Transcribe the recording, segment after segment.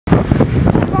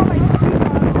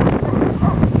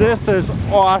This is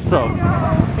awesome.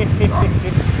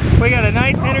 We got a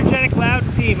nice, energetic,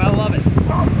 loud team. I love it.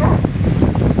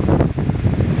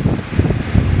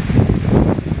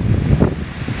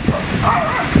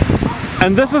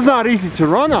 And this is not easy to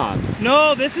run on.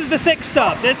 No, this is the thick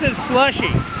stuff. This is slushy.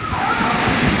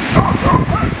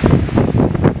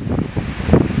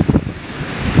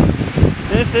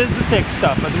 This is the thick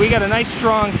stuff, but we got a nice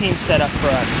strong team set up for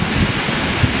us.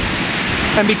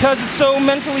 And because it's so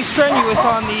mentally strenuous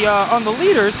on the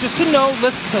leaders, just to know,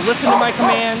 listen to my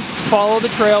commands, follow the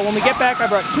trail. When we get back, I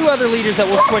brought 2 other leaders that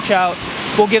will switch out.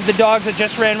 We'll give the dogs that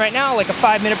just ran right now like a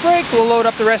 5-minute break. We'll load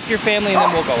up the rest of your family and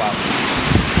then we'll go out.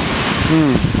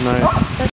 Nice.